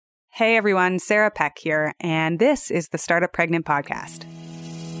Hey everyone, Sarah Peck here, and this is the Startup Pregnant Podcast.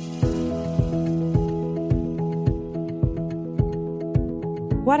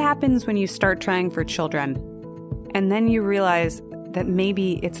 What happens when you start trying for children, and then you realize that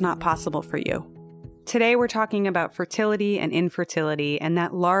maybe it's not possible for you? Today we're talking about fertility and infertility and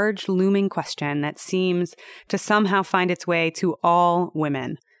that large looming question that seems to somehow find its way to all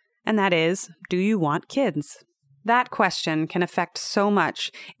women. And that is, do you want kids? That question can affect so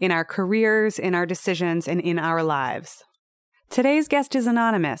much in our careers, in our decisions, and in our lives. Today's guest is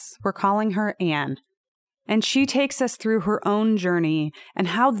anonymous. We're calling her Anne. And she takes us through her own journey and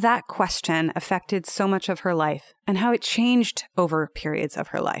how that question affected so much of her life and how it changed over periods of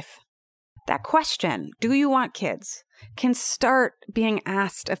her life. That question, do you want kids, can start being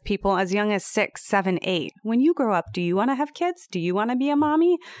asked of people as young as 6, 7, 8. When you grow up, do you want to have kids? Do you want to be a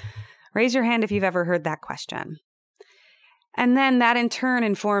mommy? Raise your hand if you've ever heard that question. And then that in turn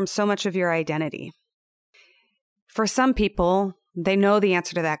informs so much of your identity. For some people, they know the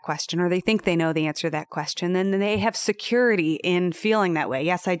answer to that question, or they think they know the answer to that question, then they have security in feeling that way.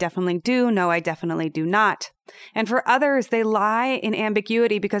 Yes, I definitely do. No, I definitely do not. And for others, they lie in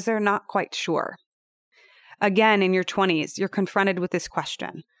ambiguity because they're not quite sure. Again, in your 20s, you're confronted with this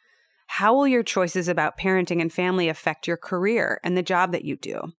question. How will your choices about parenting and family affect your career and the job that you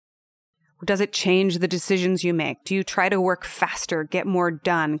do? Does it change the decisions you make? Do you try to work faster, get more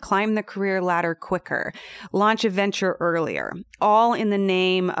done, climb the career ladder quicker, launch a venture earlier, all in the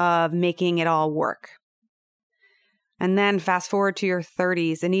name of making it all work? And then fast forward to your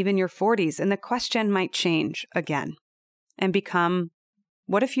 30s and even your 40s, and the question might change again and become,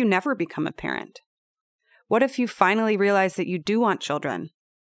 what if you never become a parent? What if you finally realize that you do want children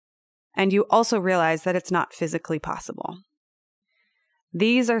and you also realize that it's not physically possible?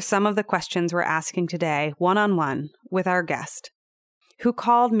 These are some of the questions we're asking today, one-on-one, with our guest, who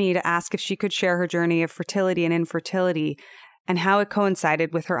called me to ask if she could share her journey of fertility and infertility and how it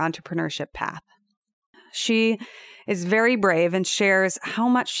coincided with her entrepreneurship path. She is very brave and shares how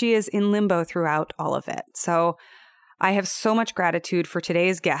much she is in limbo throughout all of it. So I have so much gratitude for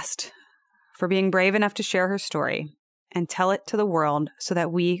today's guest for being brave enough to share her story and tell it to the world so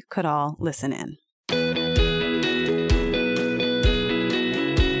that we could all listen in.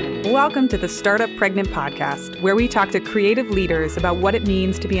 Welcome to the Startup Pregnant Podcast, where we talk to creative leaders about what it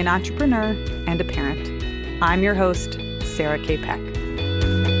means to be an entrepreneur and a parent. I'm your host, Sarah K. Peck.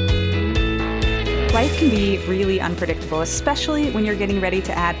 Life can be really unpredictable, especially when you're getting ready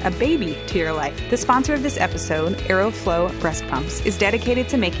to add a baby to your life. The sponsor of this episode, Aeroflow Breast Pumps, is dedicated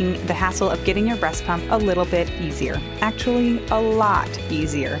to making the hassle of getting your breast pump a little bit easier. Actually, a lot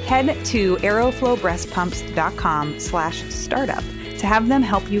easier. Head to aeroflowbreastpumps.com/startup to have them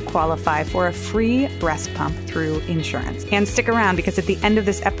help you qualify for a free breast pump through insurance. And stick around because at the end of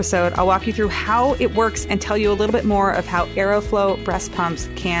this episode, I'll walk you through how it works and tell you a little bit more of how Aeroflow breast pumps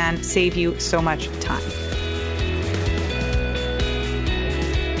can save you so much time.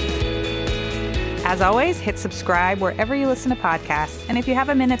 As always, hit subscribe wherever you listen to podcasts. And if you have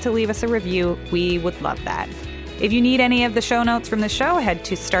a minute to leave us a review, we would love that. If you need any of the show notes from the show, head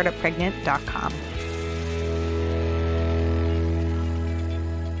to startuppregnant.com.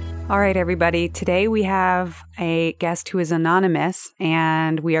 All right, everybody. Today we have a guest who is anonymous,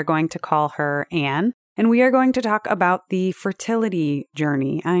 and we are going to call her Anne. And we are going to talk about the fertility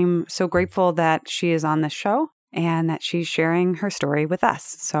journey. I'm so grateful that she is on the show and that she's sharing her story with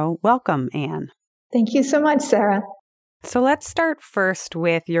us. So welcome, Anne. Thank you so much, Sarah. So let's start first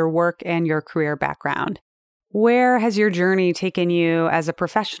with your work and your career background. Where has your journey taken you as a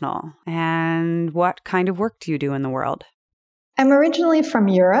professional, and what kind of work do you do in the world? I'm originally from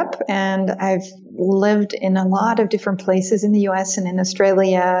Europe, and I've lived in a lot of different places in the US and in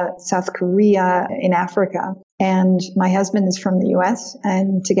Australia, South Korea, in Africa. And my husband is from the US,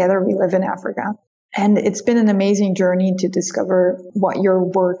 and together we live in Africa. And it's been an amazing journey to discover what your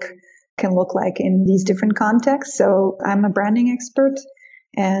work can look like in these different contexts. So I'm a branding expert,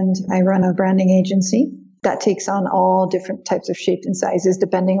 and I run a branding agency that takes on all different types of shapes and sizes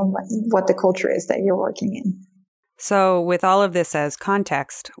depending on what the culture is that you're working in. So with all of this as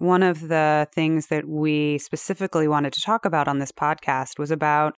context, one of the things that we specifically wanted to talk about on this podcast was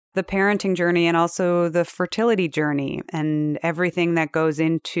about the parenting journey and also the fertility journey and everything that goes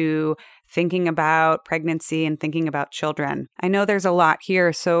into thinking about pregnancy and thinking about children. I know there's a lot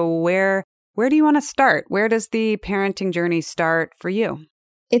here. So where do you want to start? Where does the parenting journey start for you?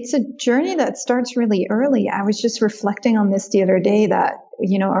 It's a journey that starts really early. I was just reflecting on this the other day that,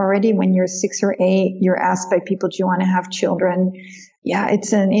 already when you're 6 or 8, you're asked by people, do you want to have children? Yeah,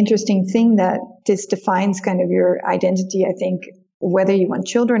 it's an interesting thing that this defines kind of your identity, I think, whether you want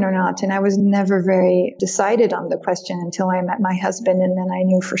children or not. And I was never very decided on the question until I met my husband. And then I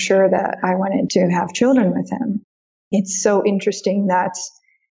knew for sure that I wanted to have children with him. It's so interesting that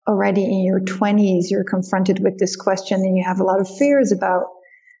already in your 20s, you're confronted with this question and you have a lot of fears about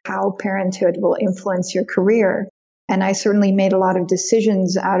how parenthood will influence your career. And I certainly made a lot of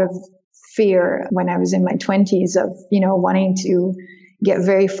decisions out of fear when I was in my 20s of, wanting to get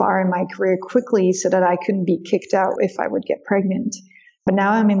very far in my career quickly so that I couldn't be kicked out if I would get pregnant. But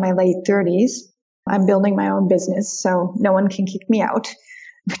now I'm in my late 30s. I'm building my own business, so no one can kick me out,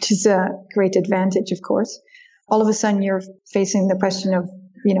 which is a great advantage, of course. All of a sudden, you're facing the question of,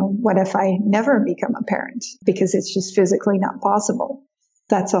 what if I never become a parent? Because it's just physically not possible.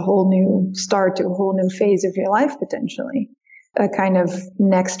 That's a whole new start to a whole new phase of your life, potentially. A kind of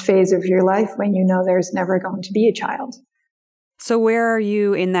next phase of your life when you know there's never going to be a child. So where are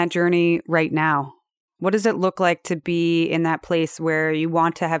you in that journey right now? What does it look like to be in that place where you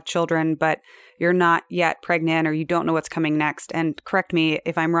want to have children, but you're not yet pregnant or you don't know what's coming next? And correct me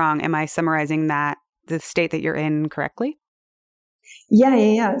if I'm wrong. Am I summarizing the state that you're in correctly?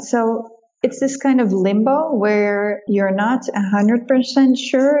 Yeah. So it's this kind of limbo where you're not 100%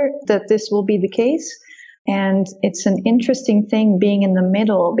 sure that this will be the case. And it's an interesting thing being in the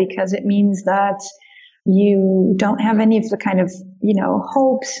middle because it means that you don't have any of the kind of,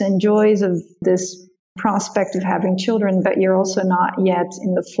 hopes and joys of this prospect of having children, but you're also not yet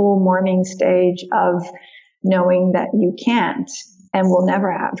in the full mourning stage of knowing that you can't and will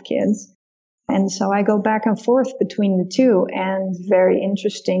never have kids. And so I go back and forth between the two. And very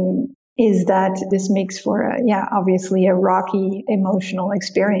interesting is that this makes for, obviously a rocky emotional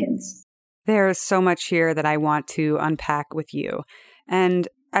experience. There's so much here that I want to unpack with you. And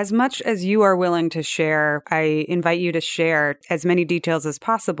as much as you are willing to share, I invite you to share as many details as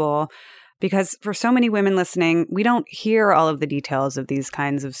possible, because for so many women listening, we don't hear all of the details of these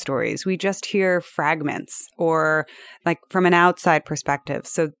kinds of stories. We just hear fragments or like from an outside perspective.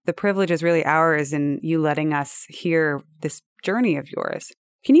 So the privilege is really ours in you letting us hear this journey of yours.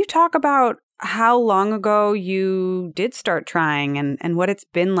 Can you talk about how long ago you did start trying and what it's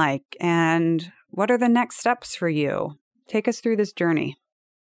been like and what are the next steps for you? Take us through this journey.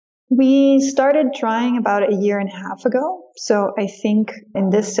 We started trying about a year and a half ago. So I think in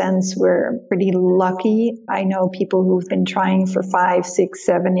this sense, we're pretty lucky. I know people who've been trying for 5, 6,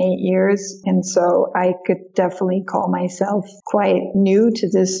 7, 8 years. And so I could definitely call myself quite new to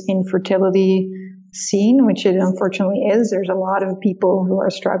this infertility scene, which it unfortunately is. There's a lot of people who are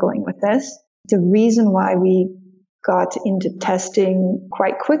struggling with this. The reason why we got into testing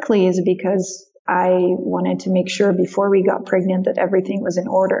quite quickly is because I wanted to make sure before we got pregnant that everything was in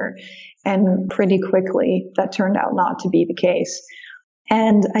order. And pretty quickly, that turned out not to be the case.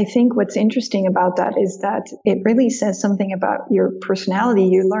 And I think what's interesting about that is that it really says something about your personality.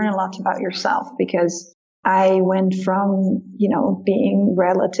 You learn a lot about yourself because I went from, being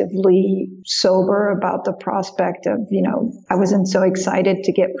relatively sober about the prospect of, I wasn't so excited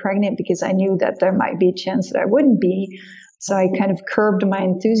to get pregnant because I knew that there might be a chance that I wouldn't be. So I kind of curbed my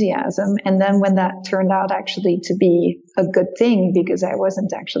enthusiasm. And then when that turned out actually to be a good thing because I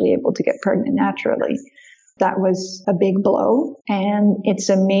wasn't actually able to get pregnant naturally, that was a big blow. And it's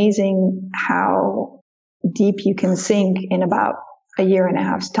amazing how deep you can sink in about a year and a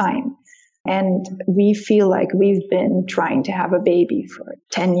half's time. And we feel like we've been trying to have a baby for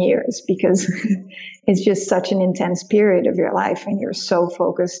 10 years because it's just such an intense period of your life and you're so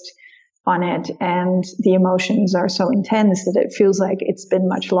focused on it, and the emotions are so intense that it feels like it's been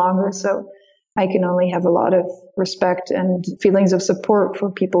much longer. So I can only have a lot of respect and feelings of support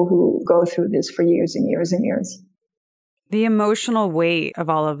for people who go through this for years and years and years. The emotional weight of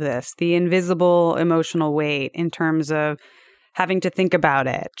all of this, the invisible emotional weight in terms of having to think about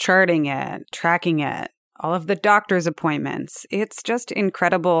it, charting it, tracking it, all of the doctor's appointments. It's just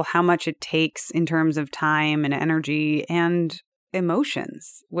incredible how much it takes in terms of time and energy and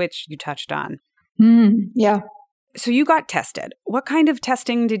emotions, which you touched on. Yeah. So you got tested. What kind of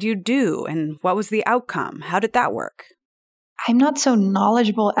testing did you do and what was the outcome? How did that work? I'm not so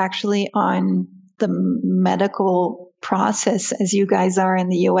knowledgeable actually on the medical process as you guys are in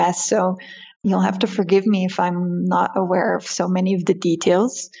the US. So you'll have to forgive me if I'm not aware of so many of the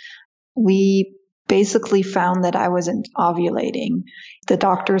details. We basically found that I wasn't ovulating. The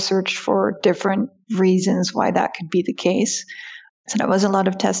doctor searched for different reasons why that could be the case. So that was a lot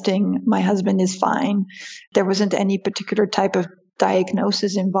of testing. My husband is fine. There wasn't any particular type of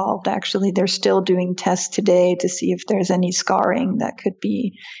diagnosis involved. Actually, they're still doing tests today to see if there's any scarring that could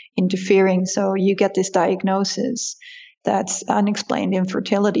be interfering. So you get this diagnosis that's unexplained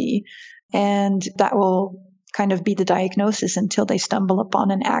infertility, and that will kind of be the diagnosis until they stumble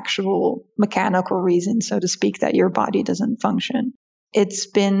upon an actual mechanical reason, so to speak, that your body doesn't function. It's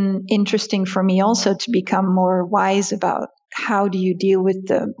been interesting for me also to become more wise about how do you deal with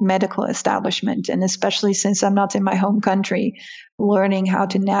the medical establishment, and especially since I'm not in my home country, learning how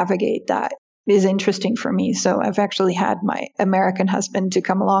to navigate that is interesting for me. So I've actually had my American husband to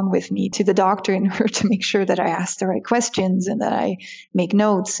come along with me to the doctor in order to make sure that I ask the right questions and that I make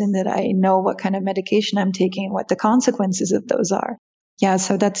notes and that I know what kind of medication I'm taking and what the consequences of those are. Yeah,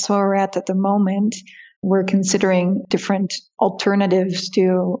 so that's where we're at the moment. We're considering different alternatives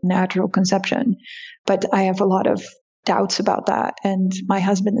to natural conception, but I have a lot of doubts about that, and my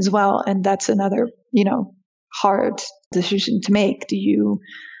husband as well. And that's another, hard decision to make. Do you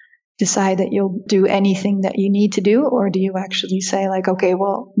decide that you'll do anything that you need to do, or do you actually say like, okay,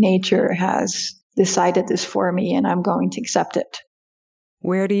 well, nature has decided this for me and I'm going to accept it?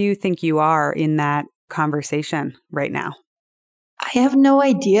 Where do you think you are in that conversation right now? I have no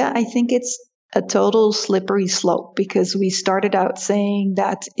idea. I think it's a total slippery slope, because we started out saying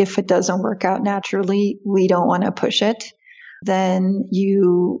that if it doesn't work out naturally, we don't want to push it. Then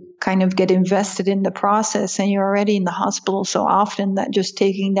you kind of get invested in the process and you're already in the hospital so often that just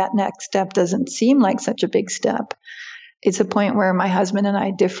taking that next step doesn't seem like such a big step. It's a point where my husband and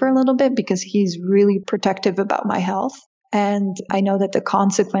I differ a little bit because he's really protective about my health. And I know that the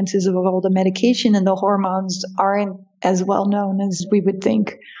consequences of all the medication and the hormones aren't as well known as we would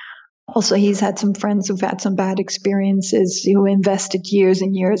think. Also, he's had some friends who've had some bad experiences, who invested years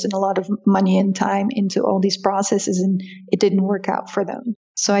and years and a lot of money and time into all these processes, and it didn't work out for them.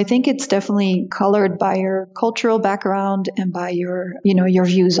 So I think it's definitely colored by your cultural background and by your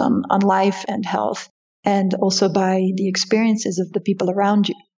views on life and health, and also by the experiences of the people around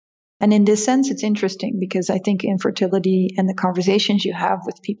you. And in this sense, it's interesting because I think infertility and the conversations you have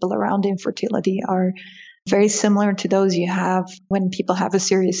with people around infertility are very similar to those you have when people have a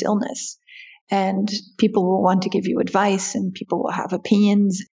serious illness. And people will want to give you advice and people will have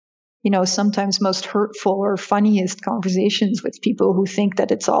opinions. Sometimes most hurtful or funniest conversations with people who think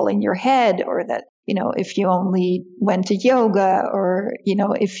that it's all in your head, or that, if you only went to yoga, or,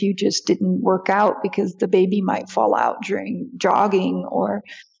 if you just didn't work out because the baby might fall out during jogging, or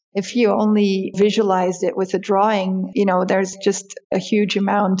if you only visualized it with a drawing, there's just a huge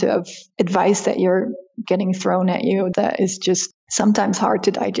amount of advice that you're getting thrown at you that is just sometimes hard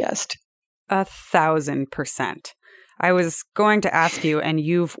to digest. 1,000%. I was going to ask you, and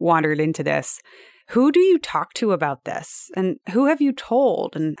you've wandered into this. Who do you talk to about this? And who have you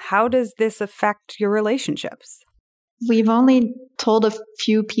told? And how does this affect your relationships? We've only told a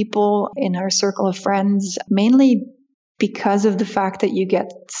few people in our circle of friends, mainly because of the fact that you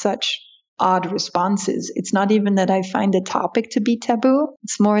get such odd responses. It's not even that I find the topic to be taboo.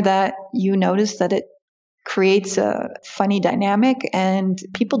 It's more that you notice that it creates a funny dynamic and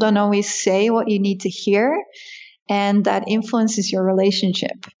people don't always say what you need to hear, and that influences your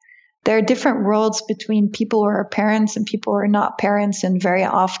relationship. There are different worlds between people who are parents and people who are not parents, and very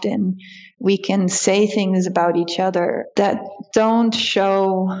often we can say things about each other that don't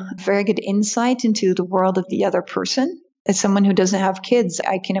show very good insight into the world of the other person. As someone who doesn't have kids,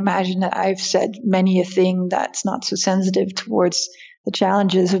 I can imagine that I've said many a thing that's not so sensitive towards the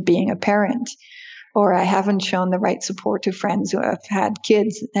challenges of being a parent. Or I haven't shown the right support to friends who have had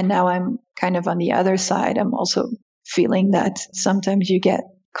kids. And now I'm kind of on the other side. I'm also feeling that sometimes you get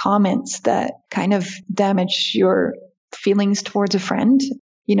comments that kind of damage your feelings towards a friend.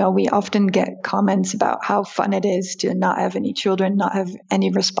 We often get comments about how fun it is to not have any children, not have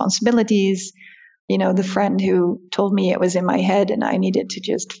any responsibilities. The friend who told me it was in my head and I needed to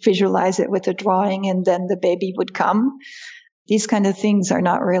just visualize it with a drawing and then the baby would come. These kind of things are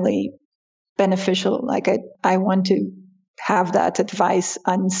not really beneficial. Like I want to have that advice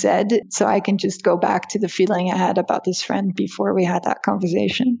unsaid so I can just go back to the feeling I had about this friend before we had that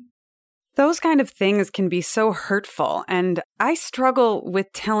conversation. Those kind of things can be so hurtful, and I struggle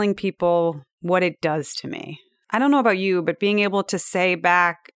with telling people what it does to me. I don't know about you, but being able to say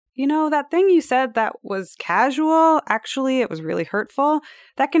back, that thing you said that was casual, actually it was really hurtful,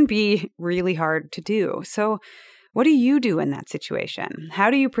 that can be really hard to do. So what do you do in that situation?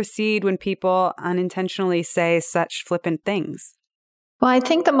 How do you proceed when people unintentionally say such flippant things? Well, I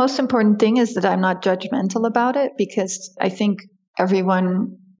think the most important thing is that I'm not judgmental about it, because I think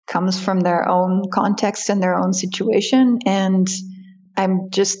everyone comes from their own context and their own situation. And I'm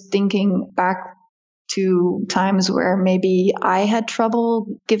just thinking back to times where maybe I had trouble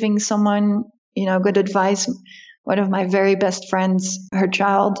giving someone, good advice. One of my very best friends, her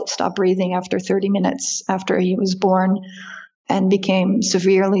child stopped breathing after 30 minutes after he was born. and became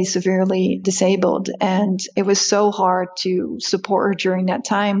severely disabled. And it was so hard to support her during that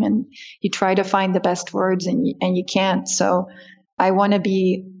time. And you try to find the best words and you can't. So I want to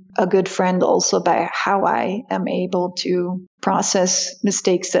be a good friend also by how I am able to process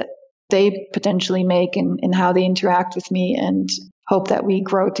mistakes that they potentially make and how they interact with me, and hope that we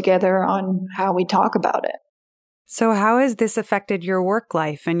grow together on how we talk about it. So how has this affected your work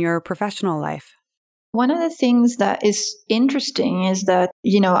life and your professional life? One of the things that is interesting is that,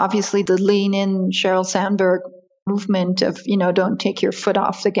 obviously the lean in Sheryl Sandberg movement of, don't take your foot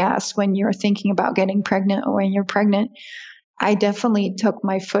off the gas when you're thinking about getting pregnant or when you're pregnant. I definitely took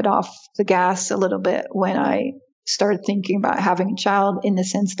my foot off the gas a little bit when I started thinking about having a child, in the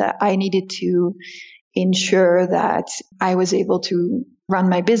sense that I needed to ensure that I was able to run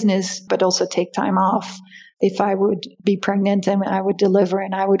my business, but also take time off if I would be pregnant and I would deliver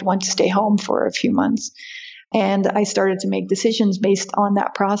and I would want to stay home for a few months. And I started to make decisions based on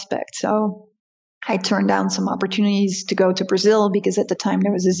that prospect. So I turned down some opportunities to go to Brazil because at the time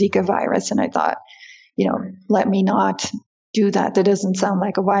there was a Zika virus. And I thought, let me not do that. That doesn't sound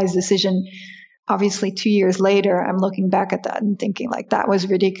like a wise decision. Obviously, 2 years later, I'm looking back at that and thinking like that was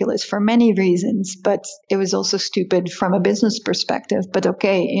ridiculous for many reasons, but it was also stupid from a business perspective. But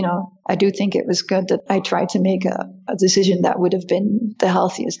okay, I do think it was good that I tried to make a decision that would have been the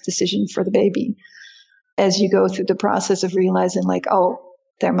healthiest decision for the baby. As you go through the process of realizing like, oh,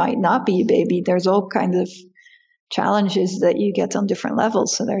 there might not be a baby, there's all kinds of challenges that you get on different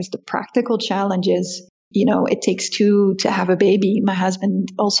levels. So there's the practical challenges. It takes two to have a baby. My husband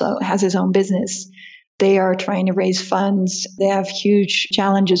also has his own business. They are trying to raise funds. They have huge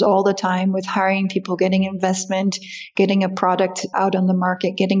challenges all the time with hiring people, getting investment, getting a product out on the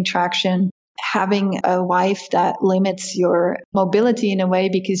market, getting traction, having a wife that limits your mobility in a way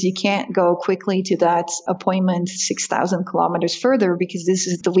because you can't go quickly to that appointment 6,000 kilometers further because this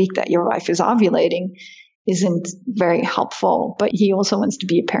is the week that your wife is ovulating. Isn't very helpful, but he also wants to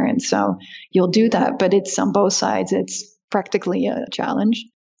be a parent. So you'll do that, but it's on both sides. It's practically a challenge.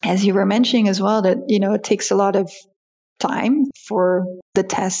 As you were mentioning as well, that, it takes a lot of time for the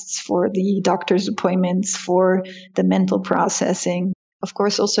tests, for the doctor's appointments, for the mental processing. Of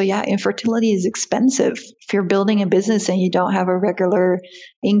course, also, infertility is expensive. If you're building a business and you don't have a regular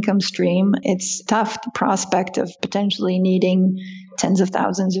income stream, it's tough. The prospect of potentially needing tens of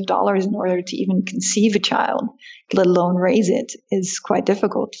thousands of dollars in order to even conceive a child, let alone raise it, is quite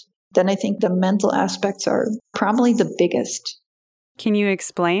difficult. Then I think the mental aspects are probably the biggest. Can you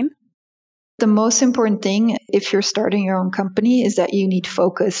explain? The most important thing if you're starting your own company is that you need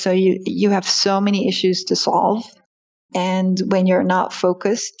focus. So you have so many issues to solve. And when you're not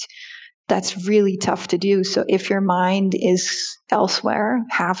focused, that's really tough to do. So if your mind is elsewhere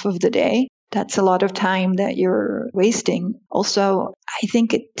half of the day, that's a lot of time that you're wasting. Also, I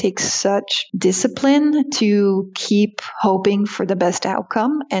think it takes such discipline to keep hoping for the best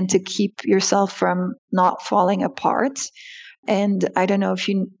outcome and to keep yourself from not falling apart. And I don't know if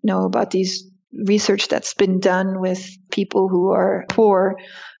you know about these research that's been done with people who are poor,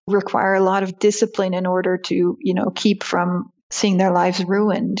 require a lot of discipline in order to, keep from seeing their lives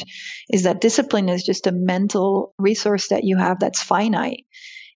ruined. Is that discipline is just a mental resource that you have that's finite.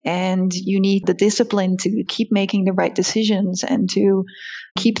 And you need the discipline to keep making the right decisions and to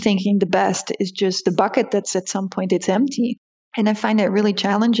keep thinking the best is just the bucket that's at some point it's empty. And I find it really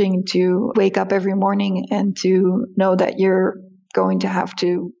challenging to wake up every morning and to know that you're going to have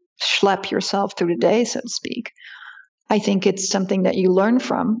to schlep yourself through the day, so to speak. I think it's something that you learn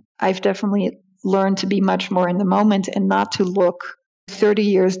from. I've definitely learned to be much more in the moment and not to look 30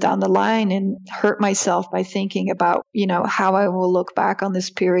 years down the line and hurt myself by thinking about, how I will look back on this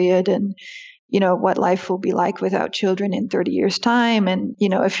period and, what life will be like without children in 30 years' time. And,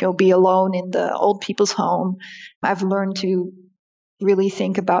 if you'll be alone in the old people's home. I've learned to really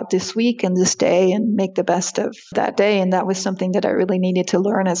think about this week and this day and make the best of that day. And that was something that I really needed to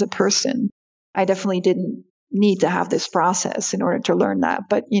learn as a person. I definitely didn't need to have this process in order to learn that.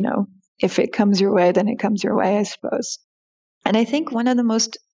 But, if it comes your way, then it comes your way, I suppose. And I think one of the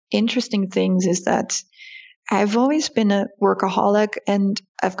most interesting things is that I've always been a workaholic and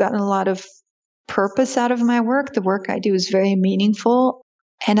I've gotten a lot of purpose out of my work. The work I do is very meaningful.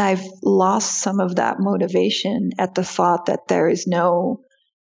 And I've lost some of that motivation at the thought that there is no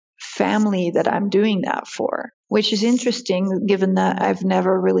family that I'm doing that for, which is interesting given that I've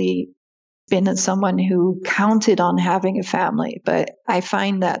never really been someone who counted on having a family. But I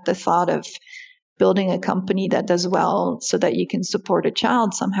find that the thought of building a company that does well so that you can support a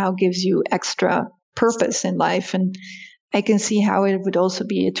child somehow gives you extra purpose in life. And I can see how it would also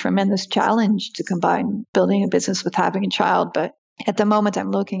be a tremendous challenge to combine building a business with having a child. But at the moment,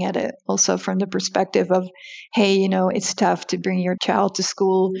 I'm looking at it also from the perspective of, hey, it's tough to bring your child to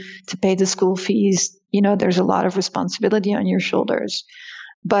school, to pay the school fees. There's a lot of responsibility on your shoulders.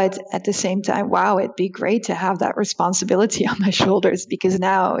 But at the same time, wow, it'd be great to have that responsibility on my shoulders, because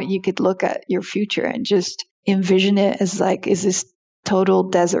now you could look at your future and just envision it as like, is this total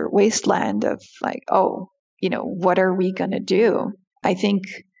desert wasteland of like, oh, what are we going to do? I think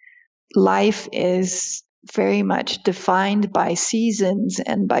life is very much defined by seasons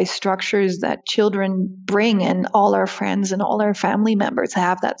and by structures that children bring, and all our friends and all our family members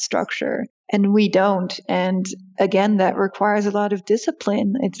have that structure and we don't. And again, that requires a lot of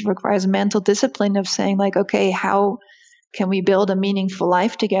discipline. It requires mental discipline of saying like, okay, how can we build a meaningful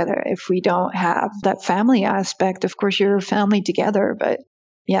life together if we don't have that family aspect? Of course, you're a family together, but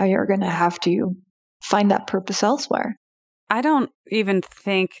yeah, you're going to have to find that purpose elsewhere. I don't even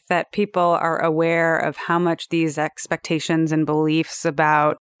think that people are aware of how much these expectations and beliefs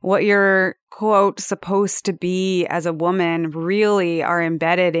about what you're, quote, supposed to be as a woman really are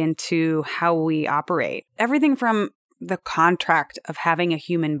embedded into how we operate. Everything from the contract of having a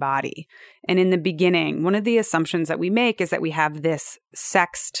human body. And in the beginning, one of the assumptions that we make is that we have this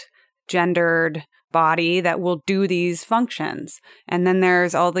sexed, gendered body that will do these functions. And then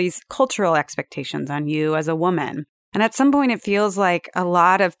there's all these cultural expectations on you as a woman. And at some point, it feels like a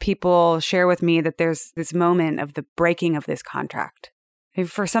lot of people share with me that there's this moment of the breaking of this contract.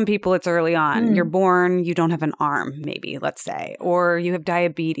 For some people, it's early on. You're born, you don't have an arm, maybe, let's say, or you have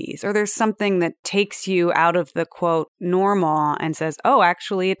diabetes, or there's something that takes you out of the, quote, normal and says, oh,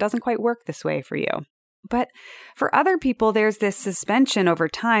 actually, it doesn't quite work this way for you. But for other people, there's this suspension over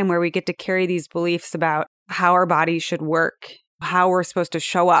time where we get to carry these beliefs about how our bodies should work, how we're supposed to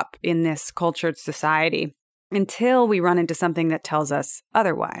show up in this cultured society, until we run into something that tells us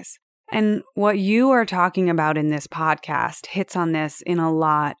otherwise. And what you are talking about in this podcast hits on this in a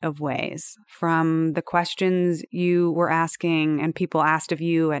lot of ways, from the questions you were asking and people asked of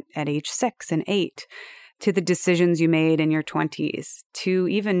you at age 6 and 8, to the decisions you made in your 20s, to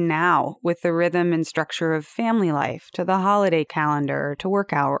even now with the rhythm and structure of family life, to the holiday calendar, to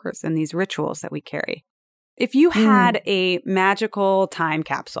work hours and these rituals that we carry. If you had a magical time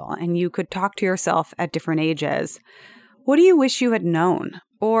capsule and you could talk to yourself at different ages, what do you wish you had known?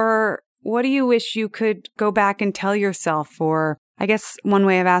 Or what do you wish you could go back and tell yourself? Or I guess one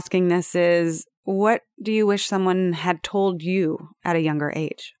way of asking this is, what do you wish someone had told you at a younger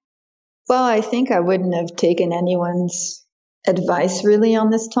age? Well, I think I wouldn't have taken anyone's advice really on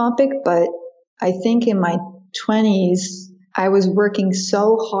this topic, but I think in my 20s, I was working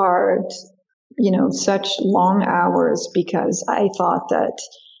so hard, such long hours, because I thought that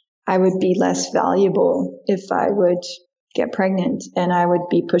I would be less valuable if I would get pregnant and I would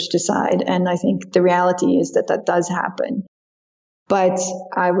be pushed aside. And I think the reality is that that does happen. But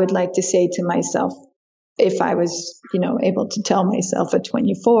I would like to say to myself, if I was, able to tell myself at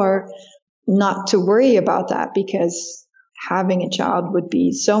 24, not to worry about that, because having a child would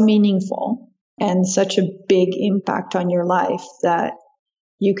be so meaningful and such a big impact on your life that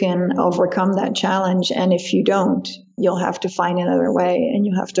you can overcome that challenge. And if you don't, you'll have to find another way, and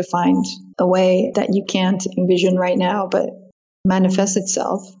you have to find a way that you can't envision right now, but manifests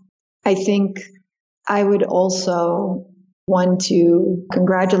itself. I think I would also want to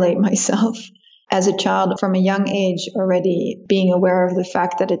congratulate myself as a child from a young age, already being aware of the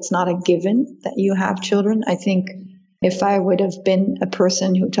fact that it's not a given that you have children. I think if I would have been a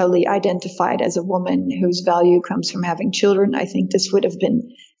person who totally identified as a woman whose value comes from having children, I think this would have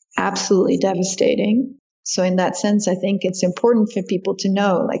been absolutely devastating. So in that sense, I think it's important for people to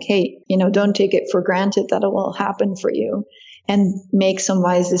know, like, hey, don't take it for granted that it will happen for you, and make some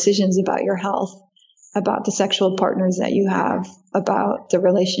wise decisions about your health, about the sexual partners that you have, about the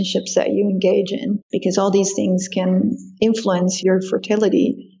relationships that you engage in, because all these things can influence your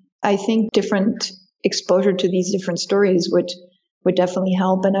fertility. I think different exposure to these different stories would definitely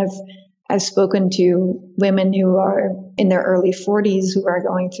help. And I've spoken to women who are in their early 40s who are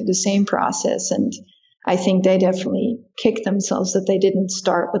going through the same process, and I think they definitely kick themselves that they didn't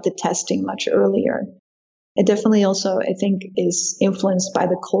start with the testing much earlier. It definitely also, I think, is influenced by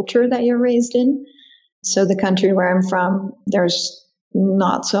the culture that you're raised in. So the country where I'm from, there's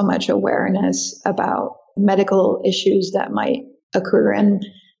not so much awareness about medical issues that might occur. And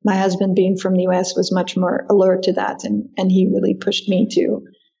my husband, being from the US, was much more alert to that. And he really pushed me to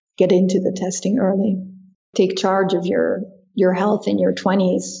get into the testing early. Take charge of your health in your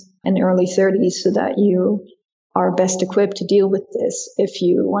 20s and early 30s so that you are best equipped to deal with this if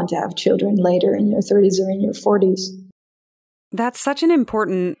you want to have children later in your 30s or in your 40s. That's such an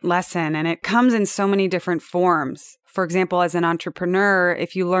important lesson, and it comes in so many different forms. For example, as an entrepreneur,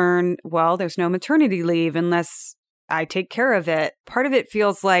 if you learn, well, there's no maternity leave unless I take care of it. Part of it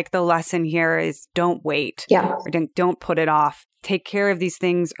feels like the lesson here is don't wait. Yeah. Or don't put it off. Take care of these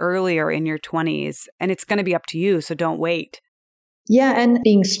things earlier in your 20s, and it's going to be up to you, so don't wait. Yeah, and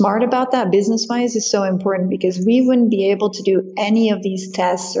being smart about that business-wise is so important because we wouldn't be able to do any of these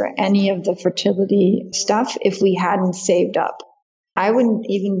tests or any of the fertility stuff if we hadn't saved up. I wouldn't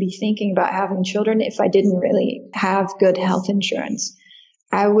even be thinking about having children if I didn't really have good health insurance.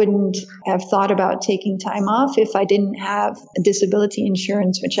 I wouldn't have thought about taking time off if I didn't have a disability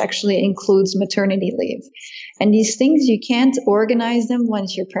insurance, which actually includes maternity leave. And these things, you can't organize them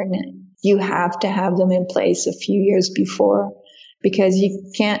once you're pregnant. You have to have them in place a few years before because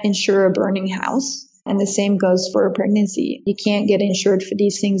you can't insure a burning house. And the same goes for a pregnancy. You can't get insured for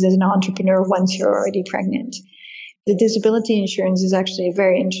these things as an entrepreneur once you're already pregnant. The disability insurance is actually a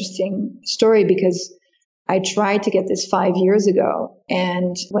very interesting story because I tried to get this 5 years ago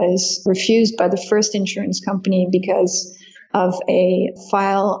and was refused by the first insurance company because of a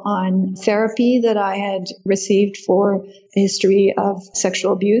file on therapy that I had received for a history of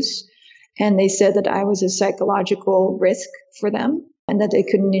sexual abuse. And they said that I was a psychological risk for them and that they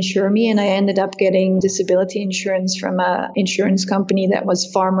couldn't insure me. And I ended up getting disability insurance from an insurance company that was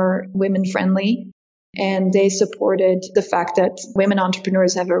far more women friendly. And they supported the fact that women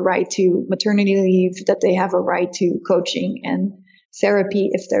entrepreneurs have a right to maternity leave, that they have a right to coaching and therapy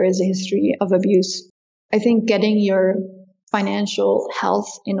if there is a history of abuse. I think getting your financial health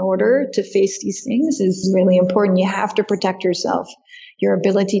in order to face these things is really important. You have to protect yourself, your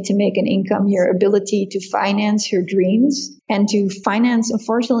ability to make an income, your ability to finance your dreams and to finance,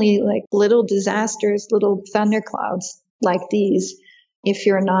 unfortunately, like little disasters, little thunderclouds like these. If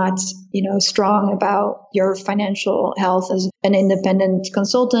you're not, strong about your financial health as an independent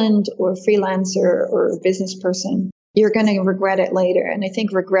consultant or freelancer or business person, you're going to regret it later. And I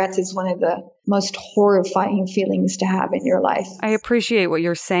think regret is one of the most horrifying feelings to have in your life. I appreciate what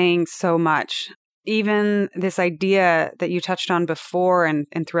you're saying so much. Even this idea that you touched on before and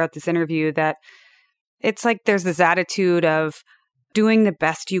throughout this interview, that it's like there's this attitude of doing the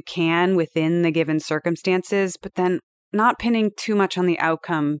best you can within the given circumstances, but then not pinning too much on the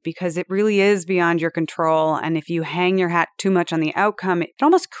outcome because it really is beyond your control. And if you hang your hat too much on the outcome, it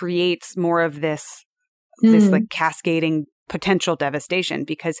almost creates more of this like cascading potential devastation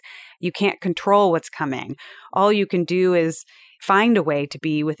because you can't control what's coming. All you can do is find a way to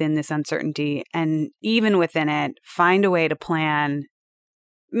be within this uncertainty, and even within it, find a way to plan,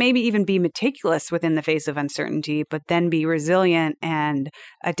 maybe even be meticulous within the face of uncertainty, but then be resilient and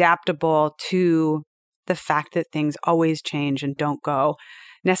adaptable to the fact that things always change and don't go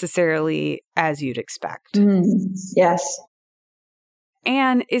necessarily as you'd expect. Yes.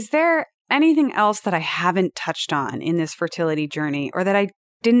 And is there anything else that I haven't touched on in this fertility journey or that I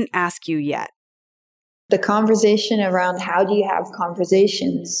didn't ask you yet? The conversation around how do you have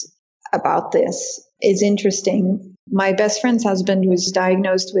conversations about this is interesting. My best friend's husband was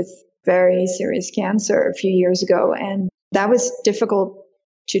diagnosed with very serious cancer a few years ago, and that was difficult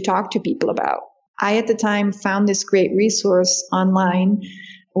to talk to people about. I, at the time, found this great resource online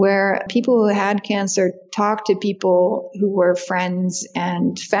where people who had cancer talked to people who were friends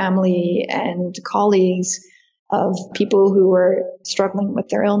and family and colleagues of people who were struggling with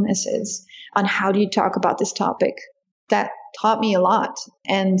their illnesses on how do you talk about this topic. That taught me a lot.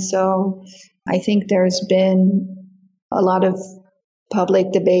 And so I think there's been a lot of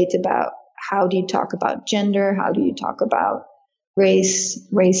public debate about how do you talk about gender, how do you talk about race,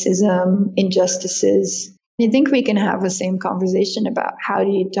 racism, injustices. I think we can have the same conversation about how do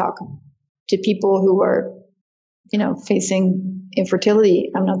you talk to people who are, facing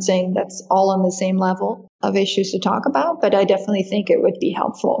infertility. I'm not saying that's all on the same level of issues to talk about, but I definitely think it would be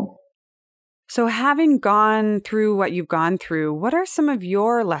helpful. So having gone through what you've gone through, what are some of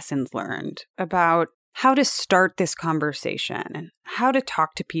your lessons learned about how to start this conversation and how to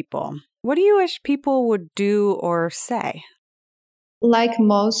talk to people? What do you wish people would do or say? Like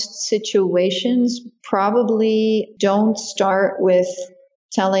most situations, probably don't start with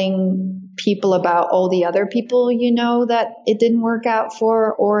telling people about all the other people, that it didn't work out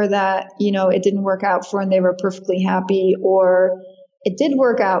for, or that, it didn't work out for and they were perfectly happy, or it did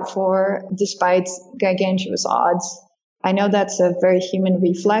work out for despite gargantuous odds. I know that's a very human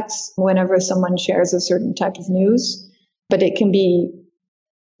reflex whenever someone shares a certain type of news, but it can be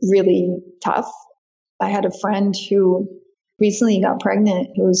really tough. I had a friend who recently got pregnant,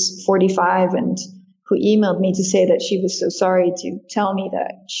 who was 45 and who emailed me to say that she was so sorry to tell me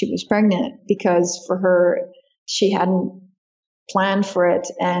that she was pregnant because for her, she hadn't planned for it.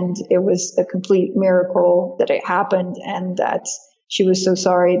 And it was a complete miracle that it happened, and that she was so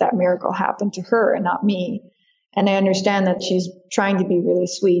sorry that miracle happened to her and not me. And I understand that she's trying to be really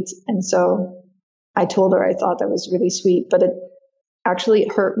sweet. And so I told her I thought that was really sweet, but it actually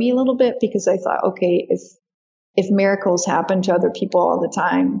hurt me a little bit, because I thought, okay, if miracles happen to other people all the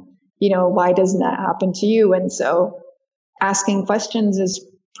time, why doesn't that happen to you? And so asking questions is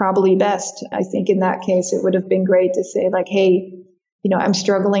probably best. I think in that case, it would have been great to say like, hey, I'm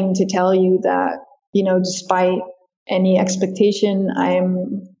struggling to tell you that, despite any expectation,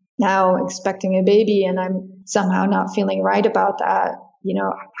 I'm now expecting a baby and I'm somehow not feeling right about that.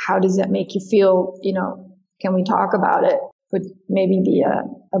 How does that make you feel? Can we talk about it? Would maybe be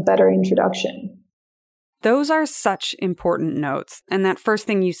a better introduction. Those are such important notes. And that first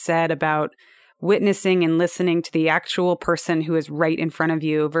thing you said about witnessing and listening to the actual person who is right in front of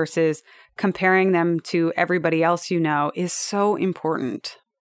you versus comparing them to everybody else is so important.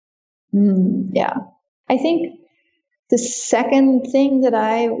 Yeah. I think the second thing that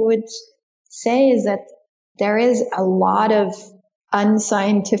I would say is that there is a lot of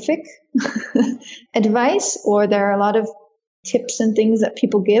unscientific advice, or there are a lot of tips and things that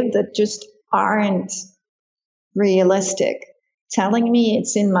people give that just aren't realistic. Telling me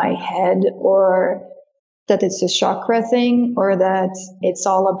it's in my head, or that it's a chakra thing, or that it's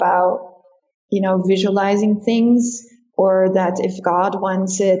all about, visualizing things, or that if God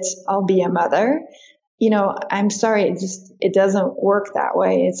wants it, I'll be a mother. I'm sorry, it doesn't work that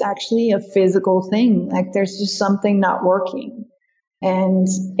way. It's actually a physical thing. Like there's just something not working. And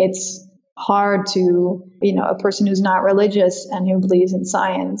it's hard to, a person who's not religious and who believes in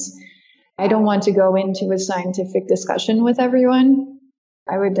science. I don't want to go into a scientific discussion with everyone.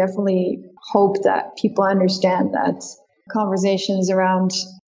 I would definitely hope that people understand that conversations around,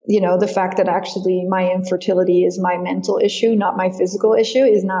 the fact that actually my infertility is my mental issue, not my physical issue,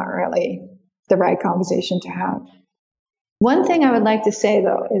 is not really the right conversation to have. One thing I would like to say,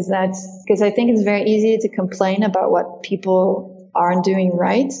 though, is that, because I think it's very easy to complain about what people aren't doing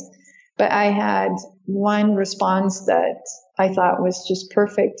right, but I had one response that I thought was just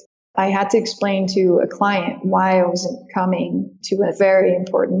perfect. I had to explain to a client why I wasn't coming to a very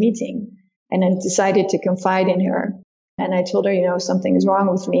important meeting, and I decided to confide in her. And I told her, something is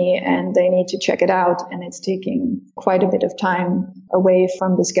wrong with me and they need to check it out. And it's taking quite a bit of time away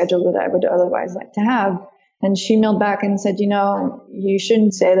from the schedule that I would otherwise like to have. And she emailed back and said, you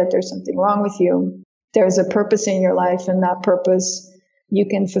shouldn't say that there's something wrong with you. There's a purpose in your life, and that purpose, you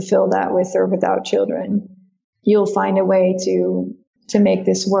can fulfill that with or without children. You'll find a way to make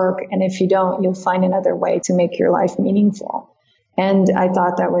this work. And if you don't, you'll find another way to make your life meaningful. And I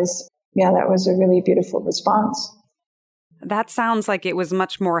thought that was a really beautiful response. That sounds like it was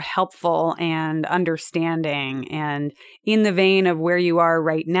much more helpful and understanding and in the vein of where you are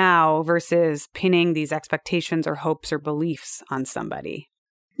right now versus pinning these expectations or hopes or beliefs on somebody.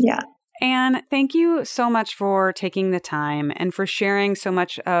 Yeah. And thank you so much for taking the time and for sharing so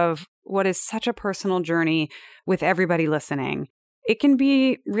much of what is such a personal journey with everybody listening. It can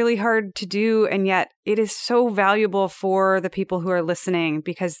be really hard to do, and yet it is so valuable for the people who are listening,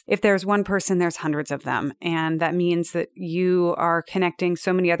 because if there's one person, there's hundreds of them. And that means that you are connecting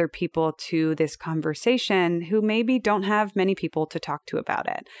so many other people to this conversation who maybe don't have many people to talk to about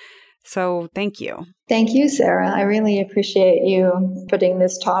it. So thank you. Thank you, Sarah. I really appreciate you putting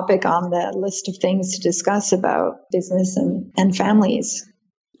this topic on the list of things to discuss about business and families.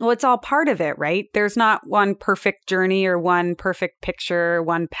 Well, it's all part of it, right? There's not one perfect journey or one perfect picture,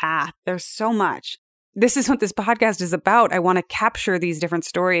 one path. There's so much. This is what this podcast is about. I want to capture these different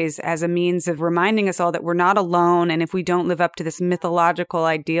stories as a means of reminding us all that we're not alone. And if we don't live up to this mythological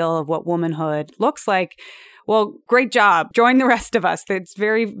ideal of what womanhood looks like, well, great job. Join the rest of us. That's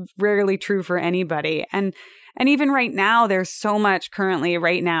very rarely true for anybody. And even right now, there's so much currently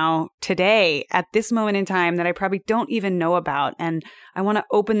right now, today, at this moment in time, that I probably don't even know about. And I want to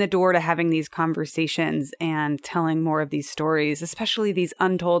open the door to having these conversations and telling more of these stories, especially these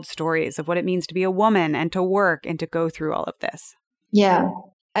untold stories of what it means to be a woman and to work and to go through all of this. Yeah.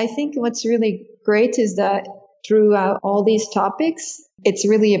 I think what's really great is that throughout all these topics, it's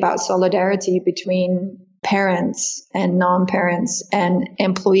really about solidarity between parents and non-parents and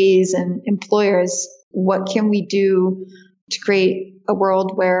employees and employers. What can we do to create a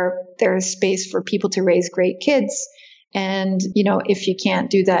world where there's space for people to raise great kids? And, if you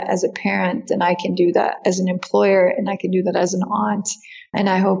can't do that as a parent, then I can do that as an employer, and I can do that as an aunt. And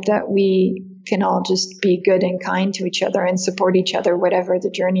I hope that we can all just be good and kind to each other and support each other, whatever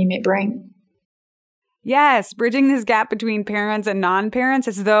the journey may bring. Yes, bridging this gap between parents and non-parents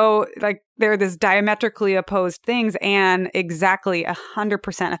as though like they're this diametrically opposed things, and exactly 100%,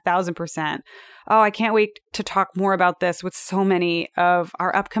 1,000%. Oh, I can't wait to talk more about this with so many of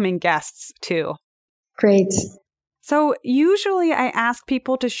our upcoming guests too. Great. So usually I ask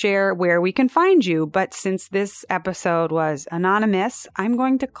people to share where we can find you, but since this episode was anonymous, I'm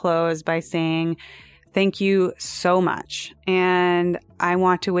going to close by saying thank you so much. And I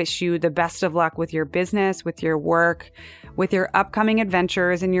want to wish you the best of luck with your business, with your work, with your upcoming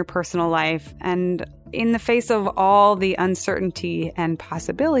adventures in your personal life, and in the face of all the uncertainty and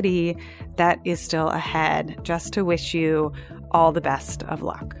possibility that is still ahead, just to wish you all the best of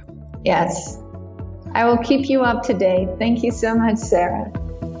luck. Yes. I will keep you up to date. Thank you so much, Sarah.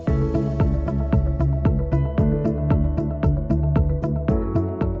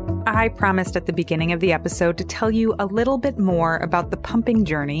 I promised at the beginning of the episode to tell you a little bit more about the pumping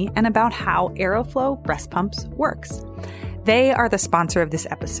journey and about how Aeroflow breast pumps works. They are the sponsor of this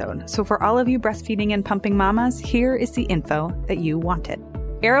episode, so for all of you breastfeeding and pumping mamas, here is the info that you wanted.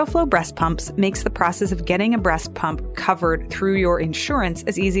 Aeroflow breast pumps makes the process of getting a breast pump covered through your insurance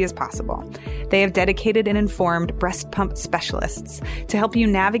as easy as possible. They have dedicated and informed breast pump specialists to help you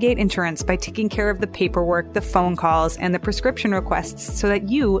navigate insurance by taking care of the paperwork, the phone calls, and the prescription requests so that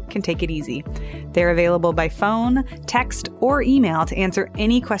you can take it easy. They're available by phone, text, or email to answer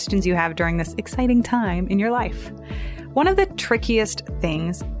any questions you have during this exciting time in your life. One of the trickiest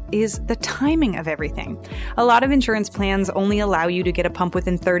things is the timing of everything. A lot of insurance plans only allow you to get a pump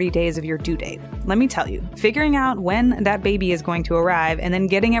within 30 days of your due date. Let me tell you, figuring out when that baby is going to arrive and then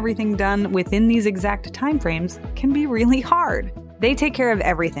getting everything done within these exact timeframes can be really hard. They take care of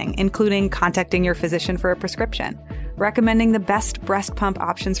everything, including contacting your physician for a prescription, recommending the best breast pump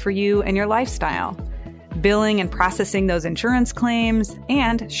options for you and your lifestyle, billing and processing those insurance claims,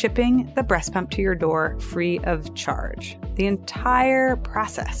 and shipping the breast pump to your door free of charge. The entire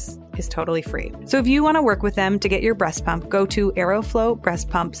process is totally free. So if you want to work with them to get your breast pump, go to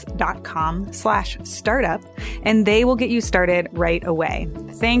aeroflowbreastpumps.com/startup and they will get you started right away.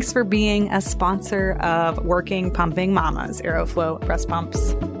 Thanks for being a sponsor of Working Pumping Mamas, Aeroflow Breast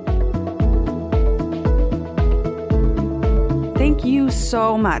Pumps. Thank you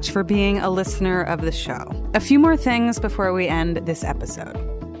so much for being a listener of the show. A few more things before we end this episode.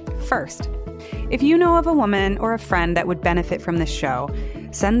 First, if you know of a woman or a friend that would benefit from this show,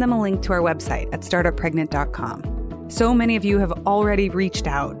 send them a link to our website at startuppregnant.com. So many of you have already reached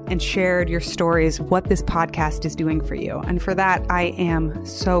out and shared your stories, what this podcast is doing for you. And for that, I am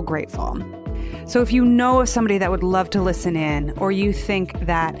so grateful. So if you know of somebody that would love to listen in, or you think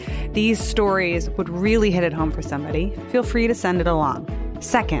that these stories would really hit it home for somebody, feel free to send it along.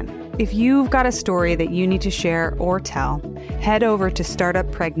 Second, if you've got a story that you need to share or tell, head over to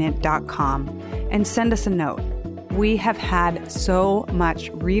startuppregnant.com and send us a note. We have had so much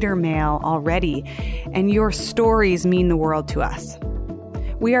reader mail already, and your stories mean the world to us.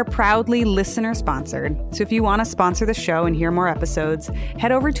 We are proudly listener-sponsored, so if you want to sponsor the show and hear more episodes,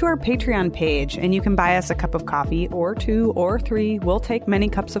 head over to our Patreon page and you can buy us a cup of coffee, or 2 or 3. We'll take many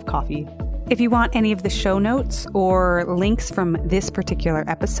cups of coffee. If you want any of the show notes or links from this particular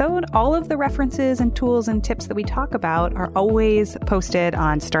episode, all of the references and tools and tips that we talk about are always posted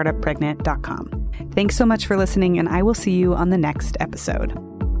on startuppregnant.com. Thanks so much for listening, and I will see you on the next episode.